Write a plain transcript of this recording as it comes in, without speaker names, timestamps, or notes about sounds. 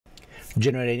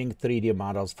generating 3D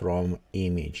models from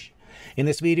image. In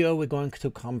this video, we're going to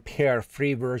compare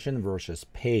free version versus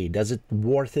paid. Does it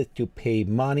worth it to pay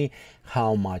money?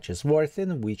 How much is worth it?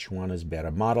 And which one is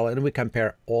better model? And we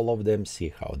compare all of them,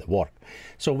 see how they work.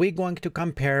 So we're going to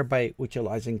compare by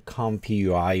utilizing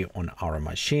ComfyUI on our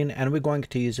machine, and we're going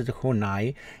to use it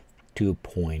Hunyuan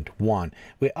 2.1.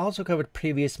 We also covered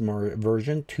previous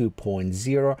version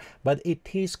 2.0, but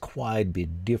it is quite a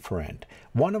bit different.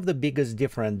 One of the biggest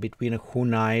difference between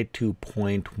Hunyuan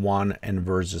 2.1 and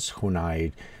versus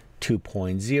Hunyuan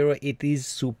 2.0, it is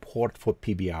support for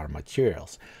PBR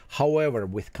materials. However,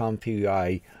 with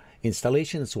ComfyUI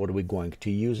installations, what we're going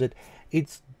to use it,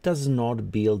 it does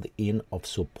not build in of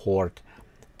support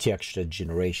texture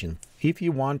generation. If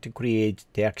you want to create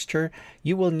texture,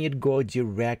 you will need to go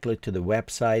directly to the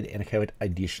website and have it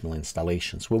additional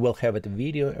installations. We will have a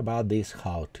video about this,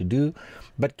 how to do,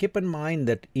 but keep in mind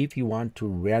that if you want to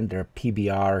render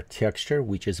PBR texture,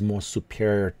 which is more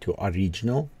superior to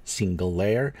original single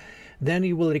layer, then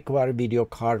you will require a video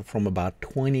card from about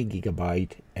 20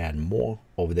 GB and more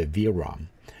of the VRAM.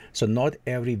 So not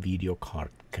every video card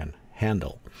can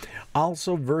handle.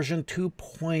 Also, version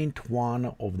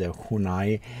 2.1 of the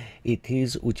Hunyuan, it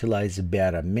is utilize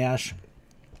better mesh.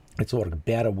 It's work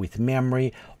better with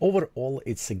memory. Overall,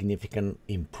 it's significant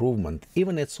improvement.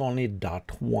 Even it's only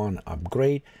 .1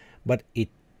 upgrade, but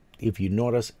if you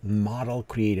notice, model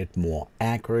created more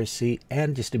accuracy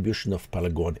and distribution of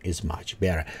polygon is much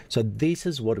better. So this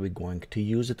is what we're going to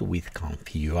use it with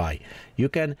ComfyUI. You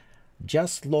can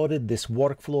just loaded this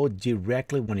workflow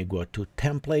directly when you go to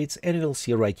templates, and you'll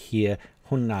see right here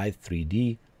Hunyuan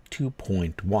 3D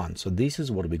 2.1. So this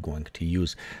is what we're going to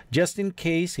use. Just in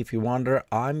case, if you wonder,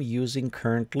 I'm using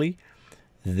currently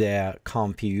the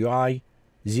ComfyUI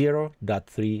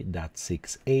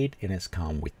 0.3.68, and it's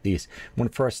come with this. When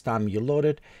first time you load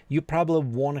it, you probably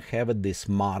won't have this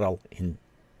model in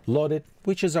loaded,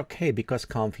 which is okay because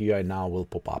ComfyUI now will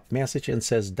pop up message and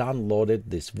says downloaded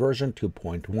this version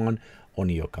 2.1 on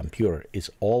your computer. Is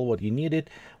all what you needed.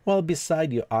 Well,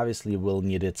 beside you obviously will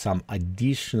needed some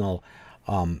additional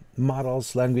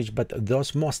models language, but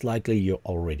those most likely you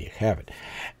already have it.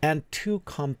 And to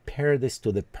compare this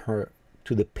to the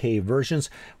pay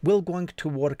versions, we're going to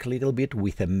work a little bit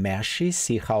with a Meshy,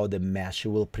 see how the Meshy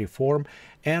will perform,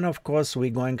 and of course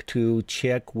we're going to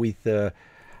check with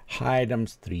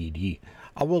Hitem3D.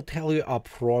 I will tell you up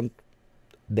front,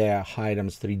 the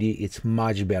Hitem3D, it's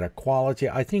much better quality.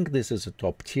 I think this is a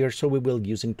top tier, so we will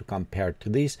using to compare to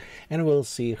this, and we'll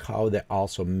see how they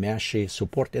also Meshy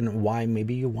support and why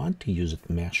maybe you want to use it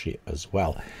Meshy as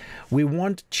well. We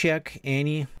won't check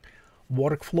any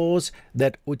workflows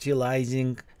that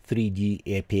utilizing 3D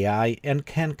API and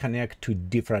can connect to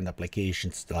different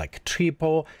applications like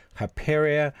Tripo,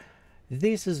 Hyperia.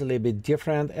 This is a little bit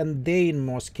different, and they in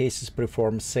most cases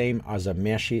perform same as a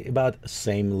Meshy, about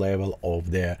same level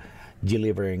of the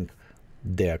delivering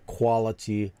the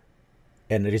quality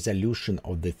and resolution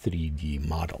of the 3D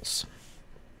models.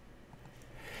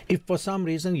 If for some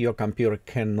reason your computer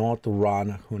cannot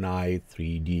run Hunyuan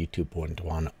 3D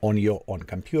 2.1 on your own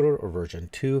computer or version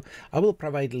 2, I will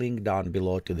provide link down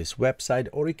below to this website,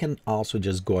 or you can also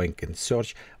just go and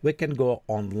search. We can go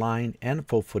online and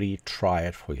for free try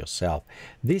it for yourself.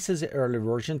 This is the early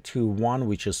version 2.1,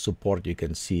 which is support. You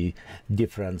can see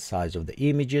different size of the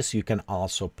images. You can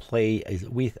also play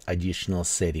with additional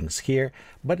settings here,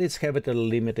 but it's heavily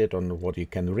limited on what you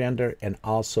can render and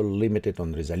also limited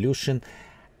on resolution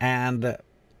and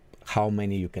how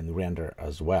many you can render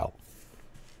as well.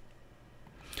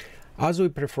 As we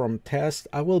perform tests,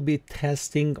 I will be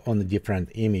testing on the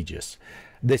different images.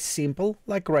 The simple,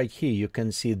 like right here, you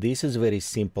can see this is very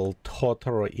simple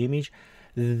Totoro image.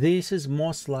 This is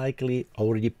most likely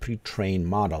already pre-trained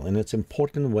model, and it's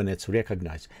important when it's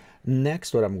recognized.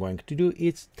 Next, what I'm going to do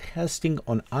is testing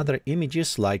on other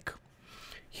images, like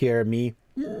here me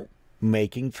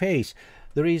making face.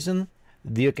 The reason,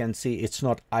 you can see it's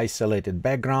not isolated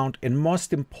background, and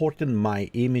most important, my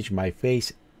image, my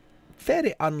face,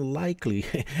 very unlikely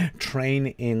train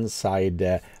inside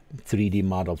the 3D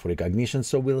model for recognition.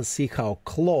 So we'll see how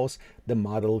close the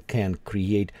model can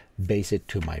create based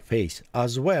to my face.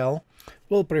 As well,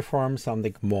 we'll perform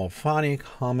something more funny,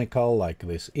 comical, like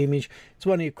this image. It's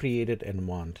one you created and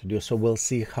want to do. So we'll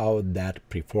see how that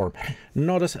perform.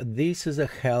 Notice this is a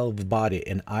half body,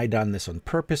 and I done this on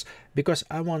purpose because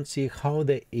I want to see how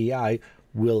the AI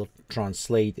will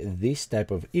translate this type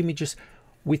of images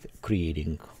with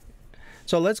creating.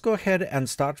 So let's go ahead and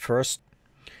start first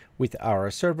with our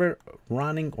server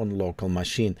running on local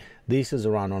machine. This is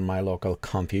run on my local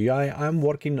ComfyUI. I'm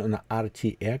working on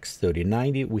RTX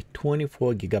 3090 with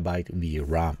 24 GB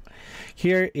VRAM.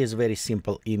 Here is very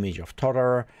simple image of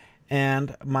Toddler,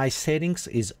 and my settings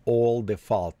is all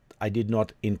default. I did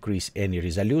not increase any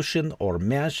resolution or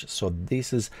mesh, so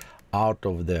this is out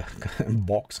of the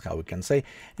box, how we can say.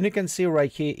 And you can see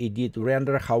right here it did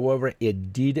render, however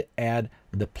it did add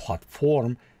the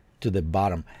platform to the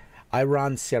bottom. I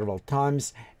ran several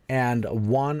times, and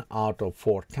 1 out of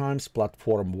 4 times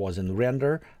platform wasn't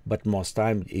render, but most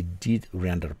time it did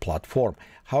render platform.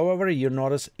 However, you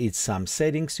notice it's some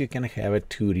settings you can have it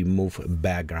to remove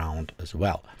background as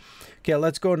well. Okay,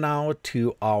 let's go now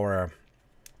to our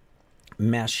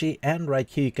Meshy, and right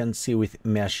here you can see with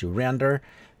Meshy render,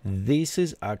 this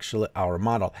is actually our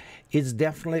model. It's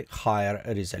definitely higher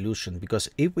resolution, because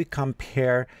if we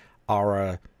compare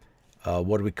our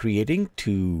what we're creating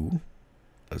to,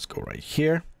 let's go right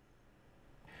here,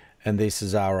 and this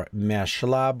is our mesh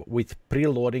lab with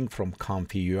preloading from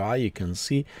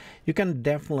ComfyUI. You can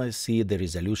definitely see the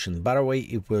resolution. By the way,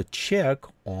 if we check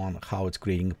on how it's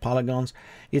creating polygons,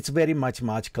 it's very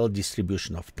mathematical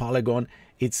distribution of polygon.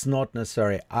 It's not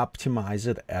necessarily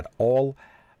optimized at all,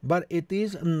 but it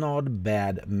is not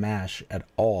bad mesh at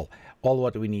all. All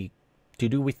what we need to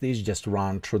do with this, just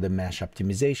run through the mesh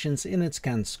optimizations and it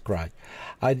can scratch.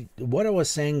 What I was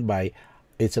saying by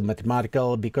it's a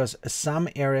mathematical, because some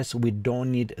areas we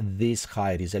don't need this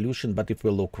high resolution, but if we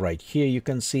look right here, you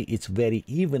can see it's very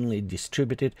evenly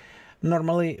distributed.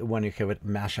 Normally, when you have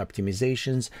mesh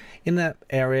optimizations, in an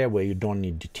area where you don't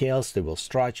need details, they will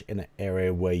stretch. In an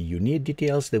area where you need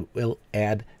details, they will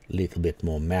add a little bit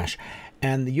more mesh.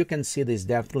 And you can see this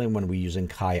definitely when we're using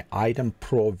Hitem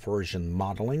Pro version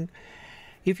modeling.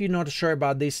 If you're not sure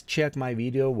about this, check my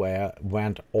video where I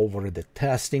went over the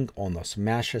testing on those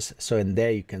meshes. So in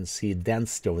there you can see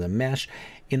density of the mesh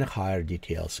in a higher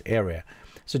details area.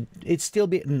 So it's still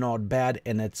be not bad,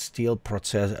 and it still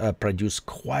produce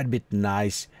quite a bit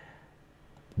nice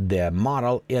the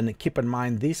model. And keep in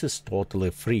mind, this is totally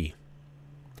free.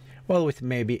 Well, with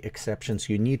maybe exceptions,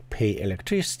 you need pay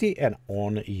electricity and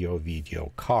on your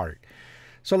video card.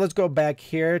 So let's go back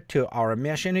here to our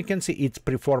mesh, and you can see it's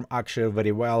performed actually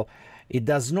very well. It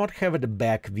does not have the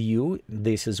back view.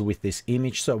 This is with this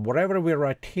image. So wherever we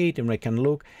rotate and we can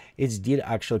look, it did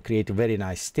actually create a very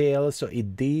nice tail. So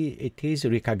it is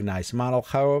a recognized model.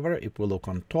 However, if we look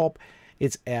on top,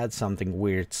 it's add something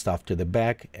weird stuff to the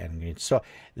back. And so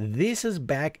this is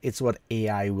back. It's what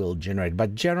AI will generate.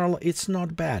 But general, it's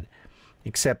not bad.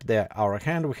 Except that our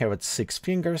hand, we have it 6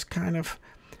 fingers kind of.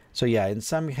 So yeah, in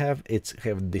some we have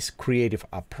this creative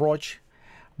approach,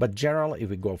 but generally if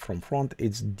we go from front,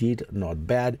 it's did not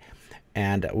bad,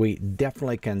 and we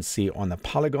definitely can see on the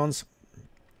polygons,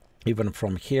 even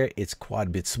from here, it's quite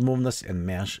a bit smoothness, and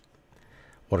mesh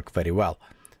work very well.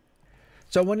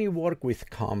 So when you work with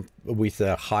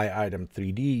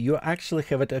Hitem3D, you actually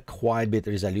have a quite bit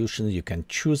resolution you can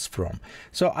choose from.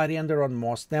 So I render on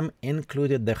most of them,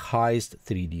 included the highest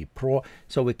 3D Pro,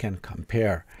 so we can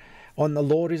compare. On the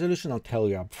low resolution, I'll tell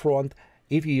you up front,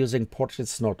 if you're using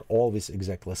portraits, not always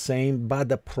exactly the same, but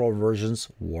the Pro versions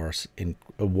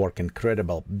work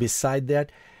incredible. Beside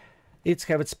that, it's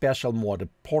have a special mode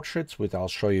portraits, which I'll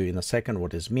show you in a second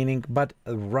what is meaning, but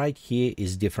right here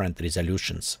is different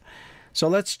resolutions. So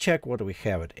let's check what we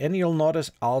have it. And you'll notice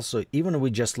also, even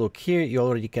we just look here, you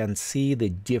already can see the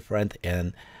different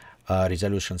in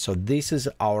resolution. So this is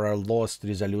our lowest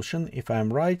resolution, if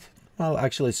I'm right. Well,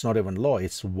 actually, it's not even low.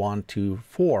 It's 1, 2,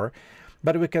 4.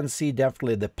 But we can see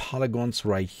definitely the polygons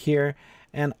right here,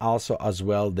 and also as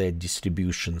well the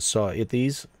distribution. So it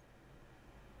is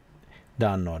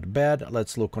done not bad.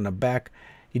 Let's look on the back.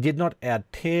 It did not add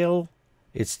tail.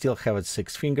 It still have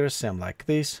 6 fingers, same like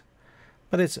this.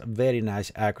 But it's very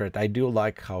nice, accurate. I do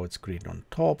like how it's created on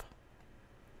top.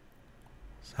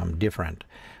 Some different.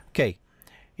 Okay.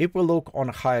 If we look on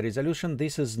high resolution,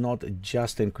 this is not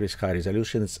just increased high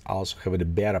resolution, it's also have a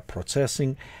better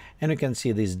processing, and you can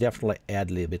see this definitely add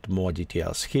a little bit more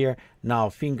details here. Now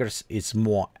fingers is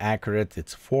more accurate,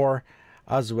 it's 4,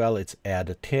 as well it's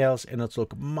add tails, and it's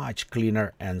look much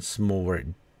cleaner and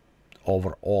smoother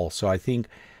overall. So I think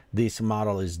this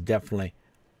model is definitely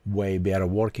way better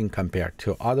working compared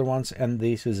to other ones, and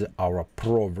this is our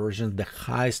Pro version, the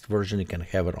highest version you can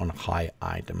have it on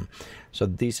Hitem. So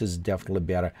this is definitely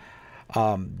better.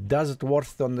 Does it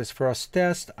worth on this first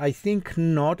test? I think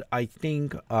not. I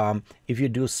think if you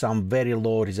do some very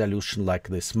low resolution like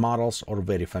these models or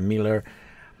very familiar,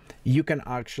 you can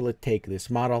actually take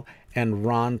this model and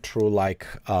run through like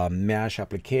a mesh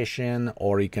application,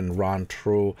 or you can run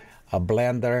through a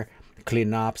Blender.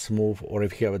 clean up, smooth, or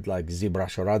if you have it like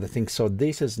ZBrush or other things. So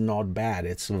this is not bad.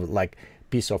 It's like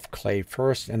piece of clay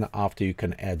first, and after you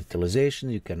can add utilization,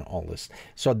 you can always.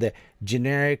 So the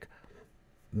generic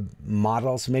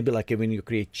models, maybe like when you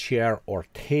create chair or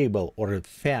table or a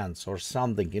fence or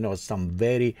something, you know, some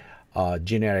very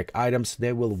generic items,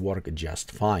 they will work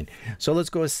just fine. So let's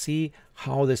go see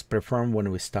how this perform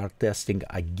when we start testing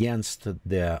against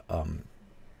the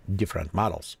different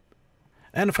models.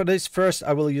 And for this, first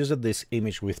I will use this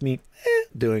image with me,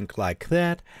 doing like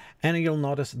that, and you'll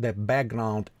notice the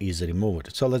background is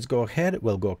removed. So let's go ahead,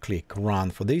 we'll go click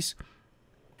run for this.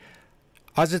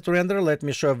 As it renders, let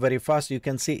me show very fast. You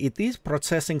can see it is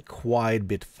processing quite a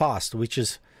bit fast, which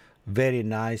is very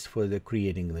nice for the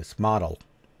creating this model.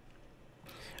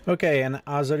 Okay, and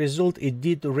as a result, it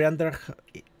did render,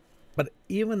 but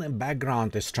even the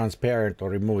background is transparent or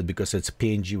removed because it's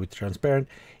PNG with transparent.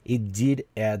 It did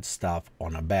add stuff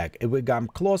on the back. If we come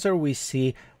closer, we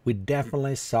see we're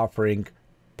definitely suffering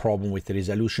problem with the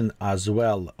resolution as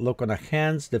well. Look on the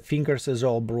hands, the fingers is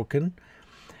all broken.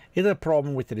 It's a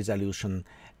problem with the resolution,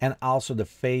 and also the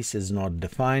face is not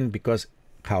defined because,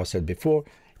 how I said before,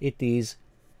 it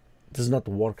does not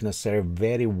work necessarily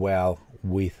very well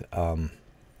with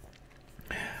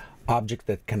object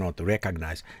that cannot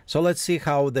recognize. So let's see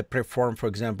how they perform, for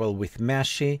example, with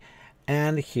Meshy,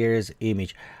 and here's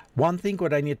image. One thing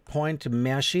what I need point to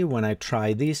Meshy, when I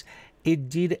try this, it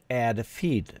did add a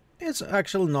feed. It's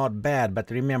actually not bad,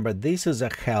 but remember, this is a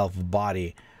half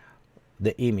body,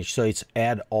 the image, so it's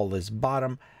add all this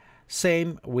bottom.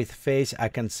 Same with face, I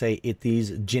can say it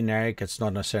is generic, it's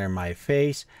not necessarily my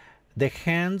face. The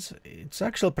hands, it's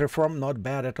actually performed not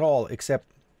bad at all, except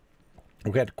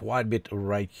we had quite a bit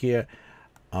right here.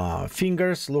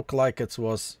 Fingers look like it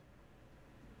was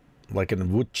like a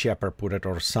wood chipper put it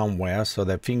or somewhere, so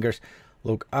the fingers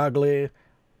look ugly,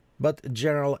 but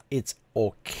general it's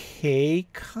okay,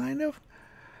 kind of.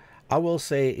 I will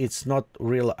say it's not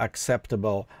real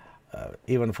acceptable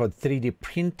even for 3D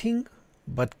printing,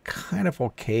 but kind of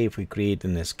okay if we create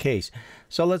in this case.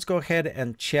 So let's go ahead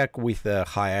and check with the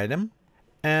high item.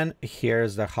 And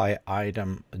here's the high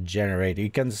item generator. You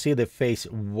can see the face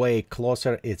way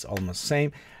closer. It's almost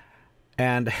same.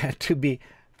 And to be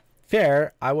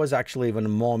fair, I was actually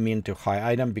even more mean to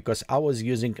high item because I was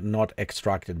using not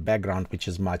extracted background, which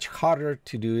is much harder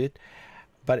to do it,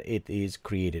 but it is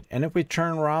created. And if we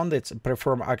turn around, it's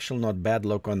perform actually not bad.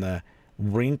 Look on the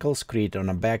wrinkles created on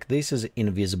the back. This is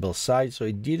invisible side, so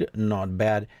it did not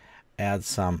bad. Add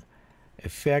some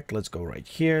effect. Let's go right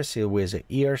here, see where's the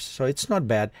ears, so it's not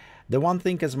bad. The one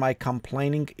thing is my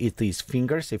complaining, it is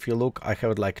fingers. If you look, I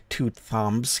have like 2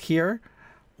 thumbs here,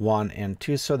 1 and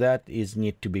 2, so that is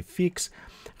need to be fixed.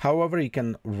 However, you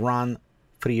can run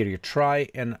free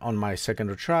retry, and on my second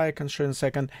retry, I can show in a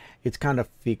second, it kind of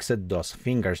fixed those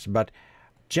fingers. But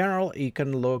general, you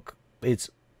can look, it's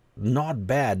not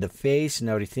bad. The face and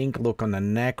everything, look on the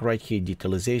neck right here,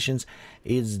 detailations,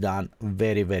 it's done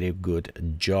very, very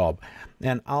good job.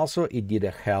 And also it did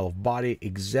a half body,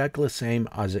 exactly same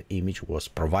as the image was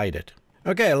provided.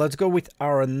 Okay, let's go with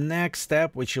our next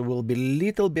step, which will be a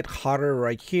little bit harder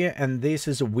right here, and this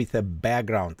is with a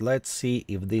background. Let's see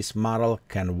if this model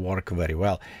can work very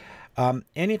well.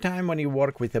 Anytime when you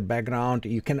work with a background,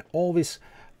 you can always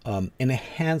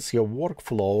enhance your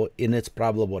workflow, and it's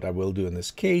probably what I will do in this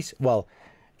case. Well,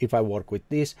 if I work with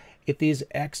this, it is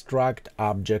extract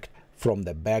object from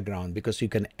the background, because you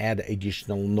can add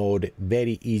additional node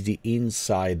very easy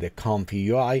inside the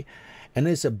ComfyUI. And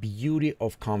it's a beauty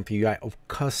of ComfyUI of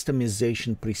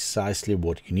customization, precisely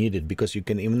what you needed, because you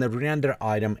can even render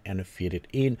item and fit it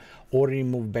in, or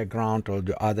remove background or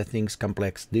do other things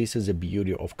complex. This is a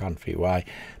beauty of ComfyUI.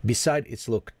 Besides, it's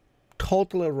look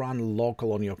totally run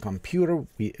local on your computer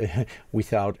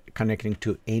without connecting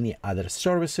to any other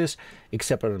services,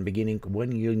 except at the beginning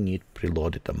when you need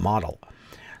preloaded the model.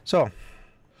 So,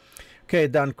 okay,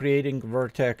 done creating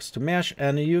vertex to mesh,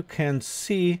 and you can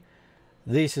see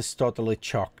this is totally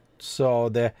chalked.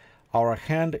 So our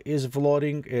hand is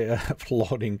floating,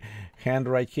 floating hand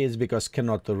right here is because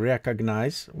cannot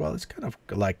recognize. Well, it's kind of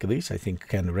like this. I think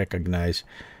can recognize.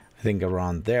 I think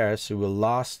around there. So we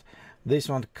lost this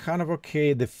one. Kind of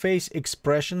okay. The face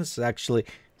expressions actually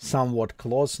somewhat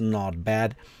close, not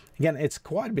bad. Again, it's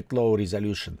quite a bit low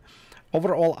resolution.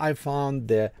 Overall, I found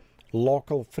the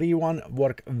local free one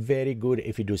work very good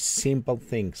if you do simple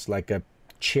things like a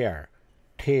chair,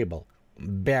 table,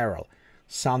 barrel,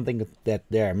 something that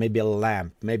there, maybe a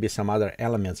lamp, maybe some other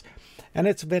elements. And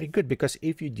it's very good because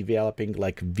if you're developing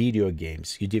like video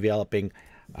games, you're developing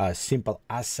simple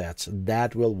assets,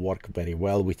 that will work very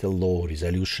well with a low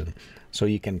resolution, so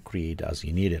you can create as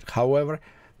you need it. However,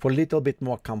 For a little bit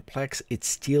more complex, it's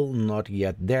still not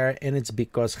yet there, and it's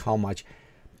because how much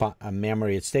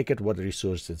memory it's taken, what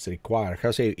resources require. How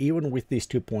say even with this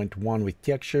 2.1 with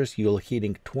textures, you're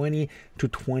hitting 20 to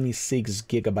 26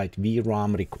 gigabyte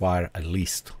VRAM require at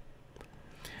least.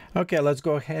 Okay, let's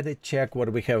go ahead and check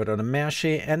what we have it on a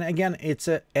Meshy. And again, it's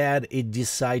a add. It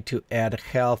decide to add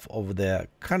half of the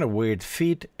kind of weird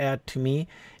feet add to me,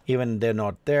 even they're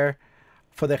not there.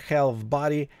 For the half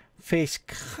body, face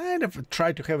kind of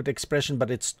try to have an expression, but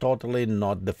it's totally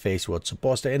not the face what's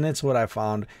supposed to. And that's what I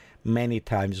found many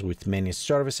times with many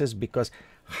services, because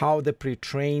how they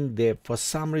pre-train, they for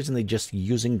some reason they just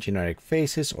using generic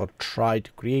faces or try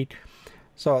to create.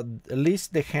 So at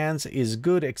least the hands is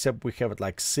good, except we have it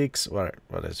like 6 or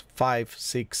what is 5,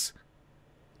 6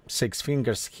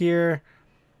 fingers here.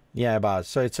 Yeah, about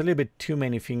so it's a little bit too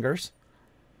many fingers.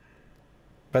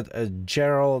 But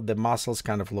general, the muscles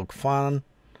kind of look fun.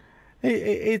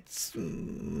 It's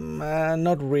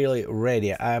not really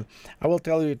ready. I will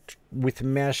tell you, with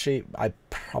Meshy, I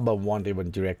probably won't even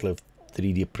directly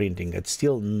 3D printing. It's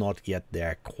still not yet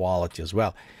their quality as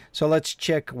well. So let's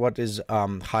check what is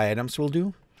Hiems will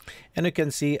do. And you can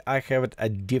see I have it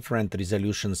at different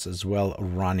resolutions as well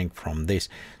running from this.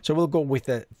 So we'll go with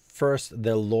the first,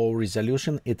 the low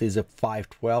resolution. It is a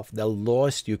 512, the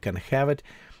lowest you can have it.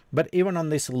 But even on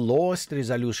this lowest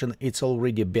resolution, it's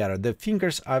already better. The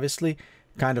fingers obviously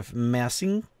kind of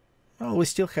messing. Well, we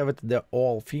still have it, the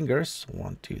all fingers.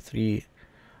 1, 2, 3. I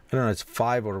don't know, it's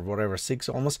 5 or whatever, 6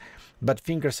 almost. But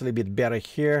fingers a little bit better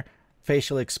here.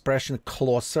 Facial expression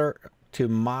closer to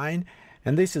mine.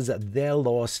 And this is the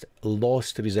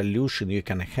lowest resolution you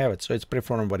can have it. So it's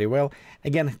performing very well.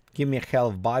 Again, give me a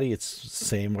half body. It's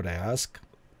same what I ask.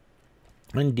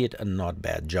 And did a not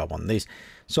bad job on this.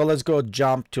 So let's go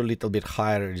jump to a little bit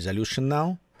higher resolution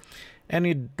now. And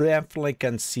you definitely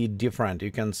can see different.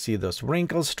 You can see those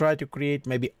wrinkles try to create,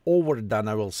 maybe overdone,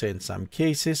 I will say in some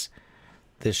cases.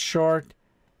 The short,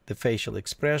 the facial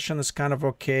expression is kind of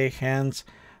okay, hands.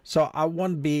 So I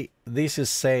won't be, this is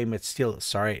same, it's still,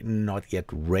 sorry, not yet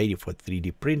ready for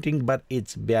 3D printing, but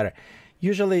it's better.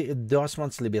 Usually those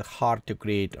ones a little bit hard to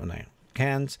create on the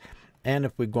hands. And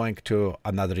if we're going to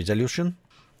another resolution,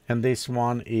 and this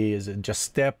one is just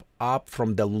step up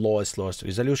from the lowest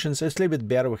resolutions. It's a little bit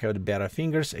better. We have better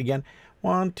fingers. Again,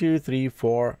 1, 2, 3,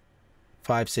 4,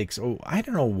 5, 6. Oh, I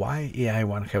don't know why. Yeah, I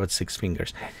want to have it 6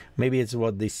 fingers. Maybe it's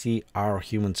what they see our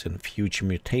humans in future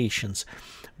mutations.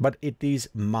 But it is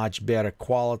much better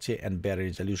quality and better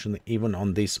resolution, even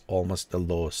on this almost the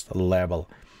lowest level.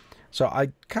 So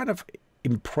I kind of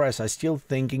impressed. I still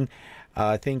thinking,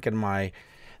 I think in my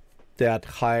that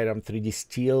Hitem3D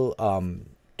still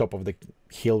top of the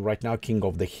hill right now, king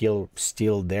of the hill,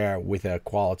 still there with a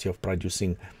quality of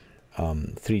producing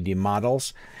 3D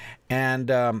models. And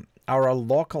our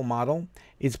local model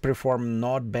is performed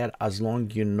not bad as long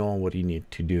as you know what you need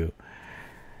to do.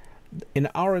 In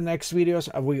our next videos,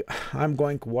 I'm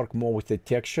going to work more with the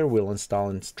texture. We'll install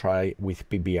and try with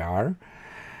PBR.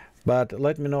 But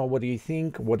let me know, what do you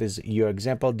think? What is your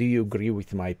example? Do you agree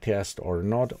with my test or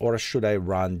not? Or should I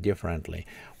run differently?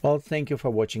 Well, thank you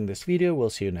for watching this video. We'll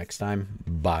see you next time.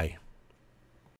 Bye.